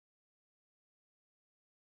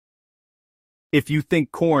If you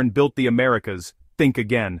think corn built the Americas, think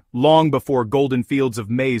again. Long before golden fields of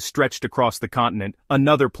maize stretched across the continent,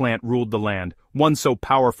 another plant ruled the land, one so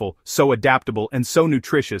powerful, so adaptable, and so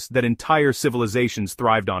nutritious that entire civilizations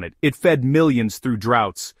thrived on it. It fed millions through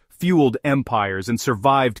droughts, fueled empires, and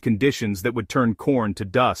survived conditions that would turn corn to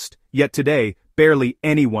dust. Yet today, barely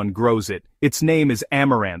anyone grows it. Its name is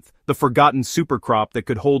amaranth, the forgotten supercrop that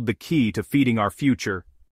could hold the key to feeding our future.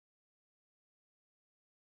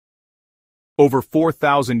 Over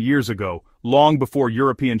 4,000 years ago, long before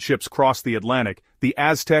European ships crossed the Atlantic, the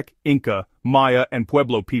Aztec, Inca, Maya, and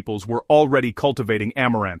Pueblo peoples were already cultivating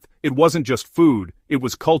amaranth. It wasn't just food, it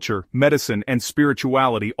was culture, medicine, and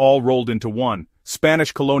spirituality all rolled into one.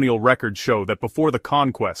 Spanish colonial records show that before the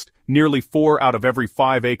conquest, nearly 4 out of every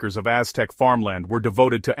 5 acres of Aztec farmland were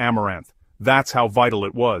devoted to amaranth. That's how vital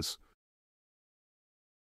it was.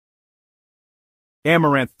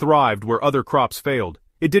 Amaranth thrived where other crops failed.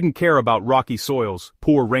 It didn't care about rocky soils,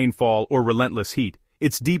 poor rainfall, or relentless heat.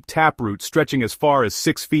 Its deep taproot, stretching as far as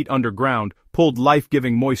 6 feet underground, pulled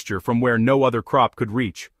life-giving moisture from where no other crop could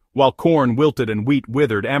reach. While corn wilted and wheat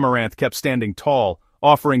withered, amaranth kept standing tall,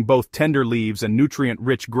 offering both tender leaves and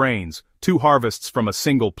nutrient-rich grains, 2 harvests from a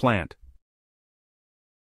single plant.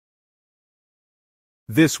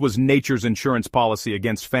 This was nature's insurance policy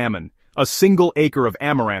against famine. A single acre of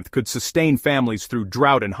amaranth could sustain families through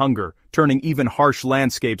drought and hunger, turning even harsh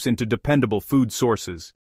landscapes into dependable food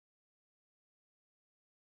sources.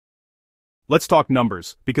 Let's talk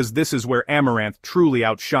numbers, because this is where amaranth truly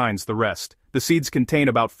outshines the rest. The seeds contain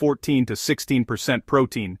about 14 to 16%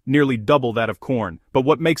 protein, nearly double that of corn, but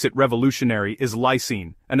what makes it revolutionary is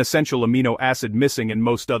lysine, an essential amino acid missing in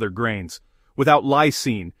most other grains. Without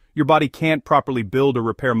lysine, your body can't properly build or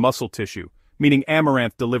repair muscle tissue, meaning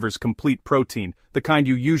amaranth delivers complete protein, the kind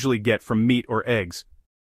you usually get from meat or eggs.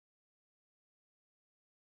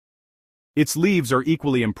 Its leaves are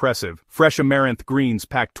equally impressive. Fresh amaranth greens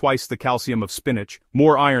pack twice the calcium of spinach,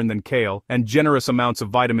 more iron than kale, and generous amounts of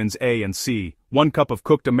vitamins A and C. 1 cup of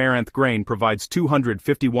cooked amaranth grain provides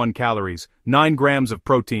 251 calories, 9 grams of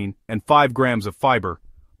protein, and 5 grams of fiber,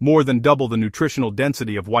 more than double the nutritional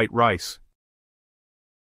density of white rice.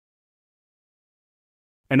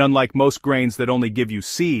 And unlike most grains that only give you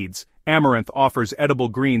seeds, amaranth offers edible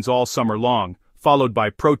greens all summer long, followed by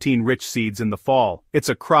protein-rich seeds in the fall. It's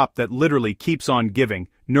a crop that literally keeps on giving,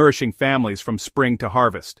 nourishing families from spring to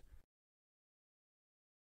harvest.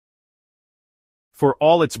 For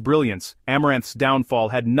all its brilliance, amaranth's downfall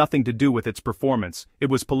had nothing to do with its performance.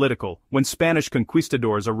 It was political. When Spanish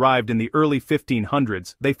conquistadors arrived in the early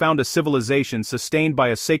 1500s, they found a civilization sustained by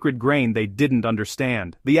a sacred grain they didn't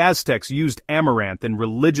understand. The Aztecs used amaranth in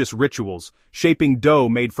religious rituals, shaping dough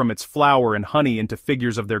made from its flour and honey into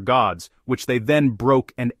figures of their gods, which they then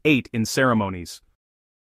broke and ate in ceremonies.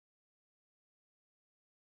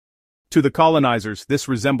 To the colonizers, this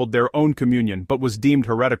resembled their own communion but was deemed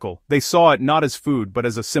heretical. They saw it not as food but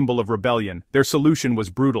as a symbol of rebellion. Their solution was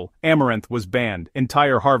brutal. Amaranth was banned,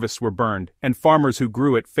 entire harvests were burned, and farmers who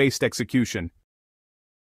grew it faced execution.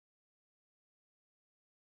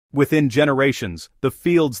 Within generations, the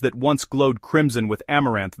fields that once glowed crimson with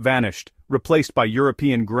amaranth vanished, replaced by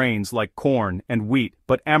European grains like corn and wheat,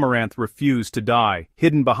 but amaranth refused to die.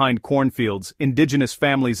 Hidden behind cornfields, indigenous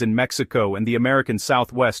families in Mexico and the American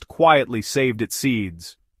Southwest quietly saved its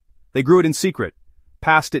seeds. They grew it in secret,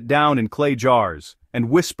 passed it down in clay jars, and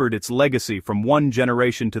whispered its legacy from one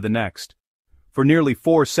generation to the next. For nearly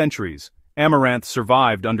 4 centuries, amaranth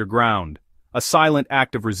survived underground, a silent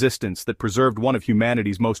act of resistance that preserved one of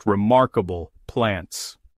humanity's most remarkable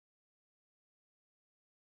plants.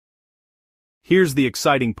 Here's the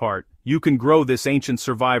exciting part. You can grow this ancient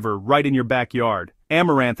survivor right in your backyard.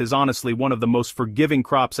 Amaranth is honestly one of the most forgiving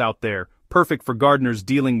crops out there, perfect for gardeners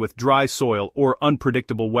dealing with dry soil or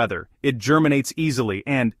unpredictable weather. It germinates easily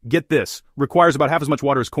and, get this, requires about half as much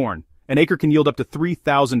water as corn. An acre can yield up to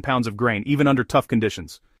 3,000 pounds of grain, even under tough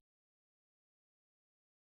conditions.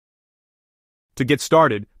 To get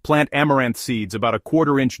started, plant amaranth seeds about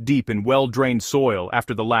 1/4 inch deep in well-drained soil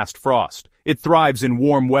after the last frost. It thrives in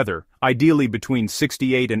warm weather, ideally between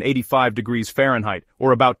 68 and 85 degrees Fahrenheit,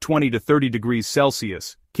 or about 20 to 30 degrees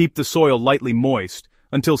Celsius. Keep the soil lightly moist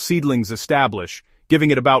until seedlings establish, giving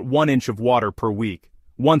it about 1 inch of water per week.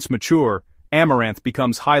 Once mature, amaranth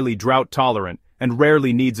becomes highly drought-tolerant and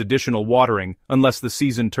rarely needs additional watering unless the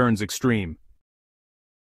season turns extreme.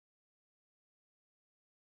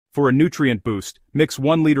 For a nutrient boost, mix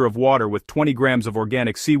 1 liter of water with 20 grams of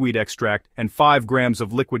organic seaweed extract and 5 grams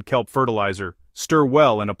of liquid kelp fertilizer. Stir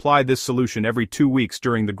well and apply this solution every 2 weeks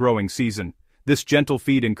during the growing season. This gentle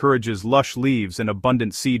feed encourages lush leaves and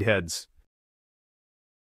abundant seed heads.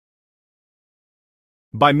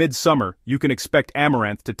 By midsummer, you can expect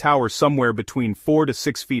amaranth to tower somewhere between 4 to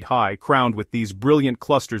 6 feet high, crowned with these brilliant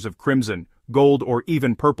clusters of crimson, gold or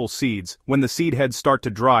even purple seeds. When the seed heads start to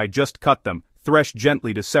dry, just cut them, thresh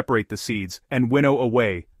gently to separate the seeds, and winnow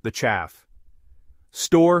away the chaff.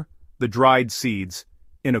 Store the dried seeds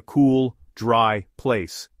in a cool, dry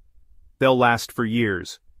place. They'll last for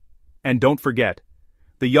years. And don't forget,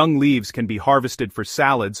 the young leaves can be harvested for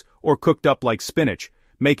salads or cooked up like spinach,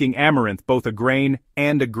 making amaranth both a grain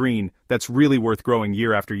and a green that's really worth growing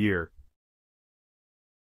year after year.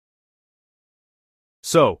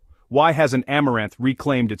 So, why hasn't amaranth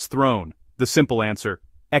reclaimed its throne? The simple answer: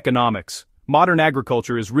 economics. Modern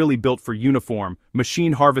agriculture is really built for uniform,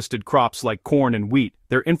 machine-harvested crops like corn and wheat.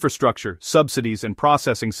 Their infrastructure, subsidies, and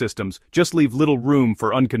processing systems just leave little room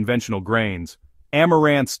for unconventional grains.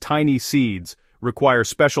 Amaranth's tiny seeds require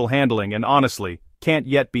special handling and honestly, can't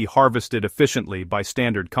yet be harvested efficiently by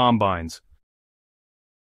standard combines.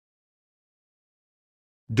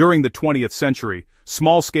 During the 20th century,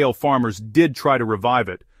 small-scale farmers did try to revive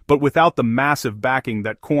it, but without the massive backing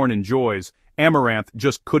that corn enjoys, amaranth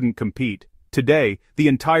just couldn't compete. Today, the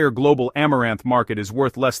entire global amaranth market is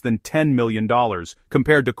worth less than $10 million,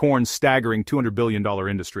 compared to corn's staggering $200 billion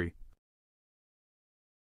industry.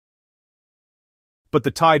 But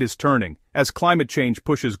the tide is turning. As climate change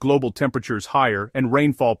pushes global temperatures higher and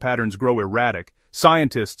rainfall patterns grow erratic,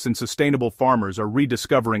 scientists and sustainable farmers are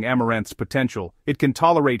rediscovering amaranth's potential. It can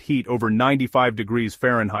tolerate heat over 95 degrees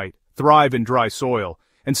Fahrenheit, thrive in dry soil,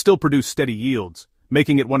 and still produce steady yields,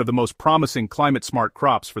 making it one of the most promising climate-smart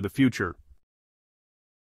crops for the future.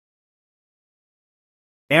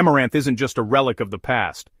 Amaranth isn't just a relic of the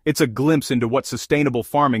past, it's a glimpse into what sustainable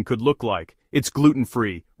farming could look like. It's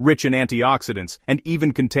gluten-free, rich in antioxidants, and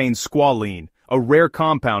even contains squalene, a rare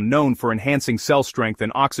compound known for enhancing cell strength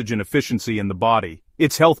and oxygen efficiency in the body.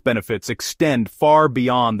 Its health benefits extend far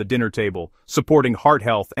beyond the dinner table, supporting heart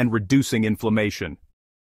health and reducing inflammation.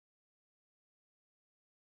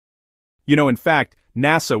 In fact,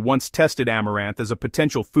 NASA once tested amaranth as a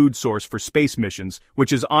potential food source for space missions,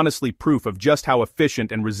 which is honestly proof of just how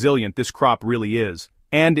efficient and resilient this crop really is.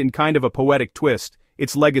 And in kind of a poetic twist,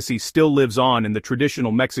 its legacy still lives on in the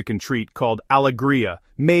traditional Mexican treat called alegría,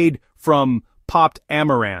 made from popped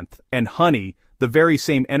amaranth and honey, the very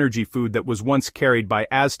same energy food that was once carried by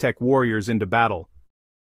Aztec warriors into battle.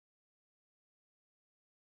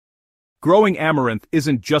 Growing amaranth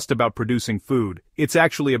isn't just about producing food, it's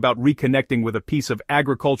actually about reconnecting with a piece of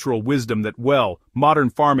agricultural wisdom that, modern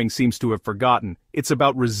farming seems to have forgotten. It's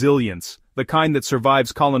about resilience, the kind that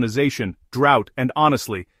survives colonization, drought, and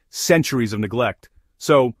honestly, centuries of neglect.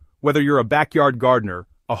 So, whether you're a backyard gardener,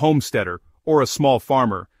 a homesteader, or a small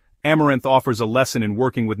farmer, amaranth offers a lesson in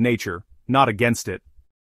working with nature, not against it.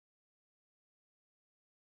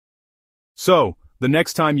 So, the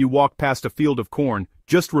next time you walk past a field of corn,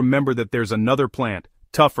 just remember that there's another plant,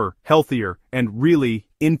 tougher, healthier, and really,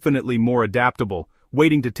 infinitely more adaptable,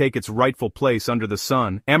 waiting to take its rightful place under the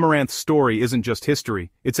sun. Amaranth's story isn't just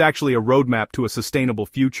history, it's actually a roadmap to a sustainable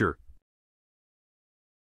future.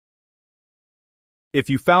 If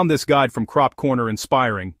you found this guide from Crop Corner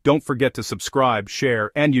inspiring, don't forget to subscribe, share,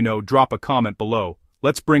 and drop a comment below.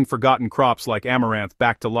 Let's bring forgotten crops like amaranth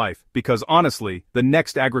back to life, because honestly, the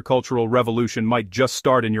next agricultural revolution might just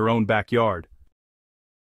start in your own backyard.